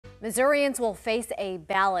Missourians will face a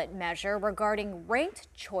ballot measure regarding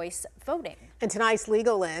ranked choice voting. In tonight's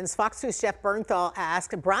Legal Lens, Fox 2's Jeff Bernthal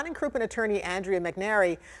asked Brown and Crouppen attorney Andrea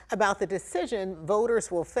McNairy about the decision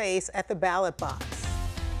voters will face at the ballot box.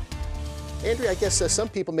 Andrea, I guess some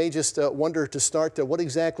people may just wonder to start, what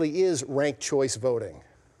exactly is ranked choice voting?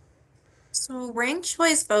 So ranked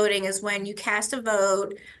choice voting is when you cast a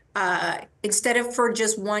vote, instead of for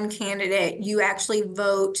just one candidate, you actually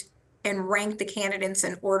vote and rank the candidates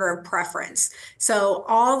in order of preference. So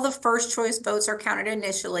all the first choice votes are counted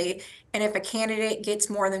initially, and if a candidate gets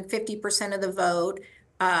more than 50% of the vote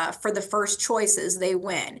for the first choices, they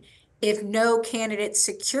win. If no candidate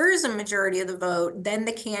secures a majority of the vote, then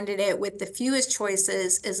the candidate with the fewest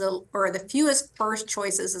choices the fewest first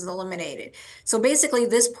choices is eliminated. So basically,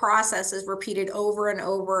 this process is repeated over and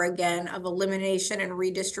over again of elimination and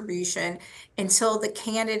redistribution until the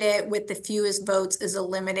candidate with the fewest votes is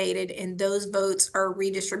eliminated, and those votes are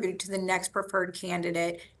redistributed to the next preferred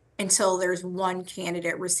candidate until there's one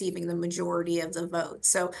candidate receiving the majority of the vote.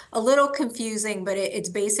 So a little confusing, but it's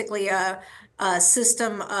basically a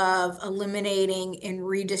system of eliminating and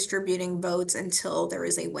redistributing votes until there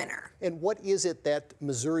is a winner. And what is it that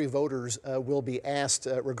Missouri voters will be asked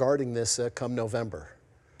regarding this come November?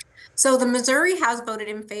 So the Missouri House voted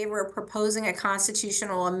in favor of proposing a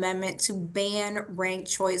constitutional amendment to ban ranked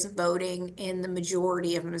choice voting in the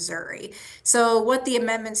majority of Missouri. So what the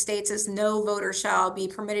amendment states is no voter shall be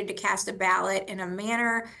permitted to cast a ballot in a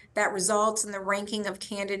manner that results in the ranking of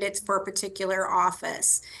candidates for a particular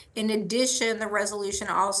office. In addition, the resolution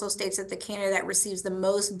also states that the candidate that receives the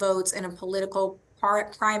most votes in a political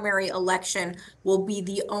primary election will be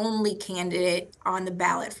the only candidate on the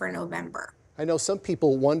ballot for November. I know some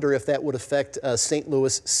people wonder if that would affect St.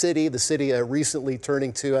 Louis City, the city recently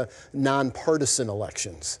turning to nonpartisan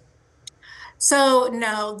elections. So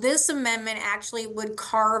no, this amendment actually would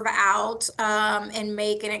carve out and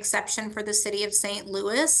make an exception for the city of St.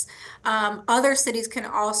 Louis. Other cities can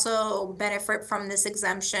also benefit from this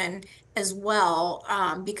exemption as well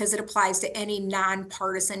because it applies to any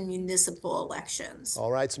nonpartisan municipal elections.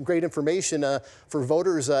 All right, some great information for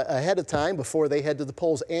voters ahead of time before they head to the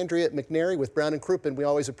polls. Andrea McNairy with Brown and Crouppen, we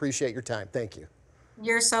always appreciate your time. Thank you.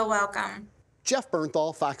 You're so welcome. Jeff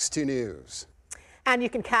Bernthal, Fox 2 News. And you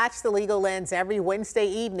can catch the Legal Lens every Wednesday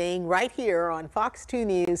evening right here on Fox 2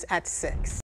 News at 6.